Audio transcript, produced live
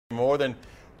More than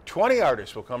 20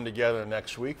 artists will come together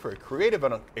next week for a creative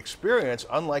experience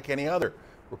unlike any other.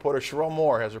 Reporter Cheryl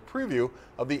Moore has a preview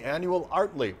of the annual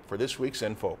Art Leap for this week's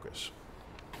In Focus.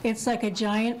 It's like a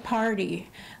giant party.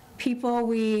 People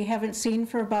we haven't seen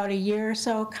for about a year or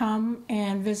so come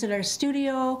and visit our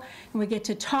studio, and we get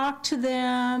to talk to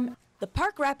them. The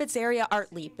Park Rapids Area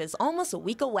Art Leap is almost a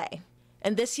week away.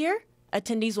 And this year,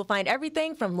 attendees will find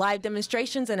everything from live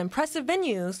demonstrations and impressive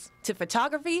venues to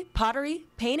photography, pottery,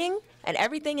 painting, and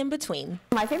everything in between.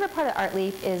 My favorite part of Art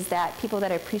Leap is that people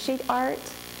that appreciate art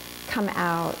come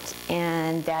out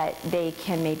and that they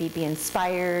can maybe be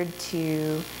inspired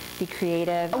to be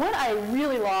creative. What I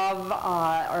really love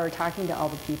are talking to all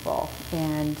the people,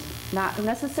 and not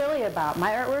necessarily about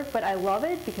my artwork, but I love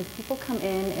it because people come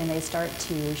in and they start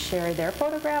to share their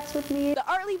photographs with me. The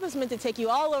Art Leap is meant to take you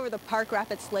all over the Park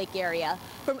Rapids Lake area,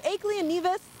 from Akeley and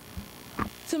Nevis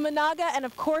to Monaga and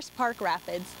of course Park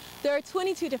Rapids. There are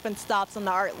 22 different stops on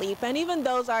the Art Leap, and even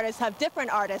those artists have different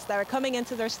artists that are coming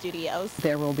into their studios.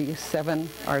 There will be 7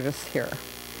 artists here,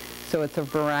 so it's a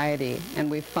variety, and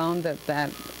we found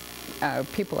that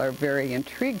people are very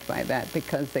intrigued by that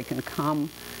because they can come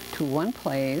to one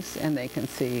place and they can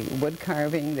see wood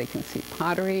carving, they can see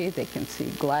pottery, they can see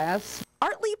glass.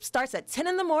 Art Leap starts at 10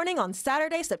 in the morning on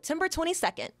Saturday, September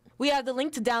 22nd. We have the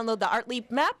link to download the Art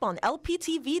Leap map on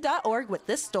lptv.org with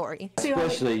this story.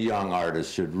 Especially young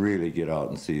artists should really get out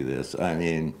and see this. I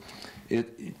mean,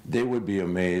 they would be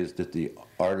amazed at the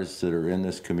artists that are in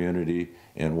this community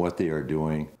and what they are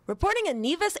doing. Reporting in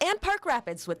Nevis and Park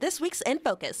Rapids with this week's In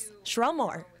Focus, Cheryl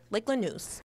Moore, Lakeland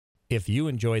News. If you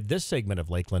enjoyed this segment of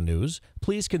Lakeland News,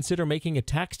 please consider making a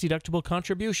tax-deductible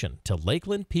contribution to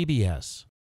Lakeland PBS.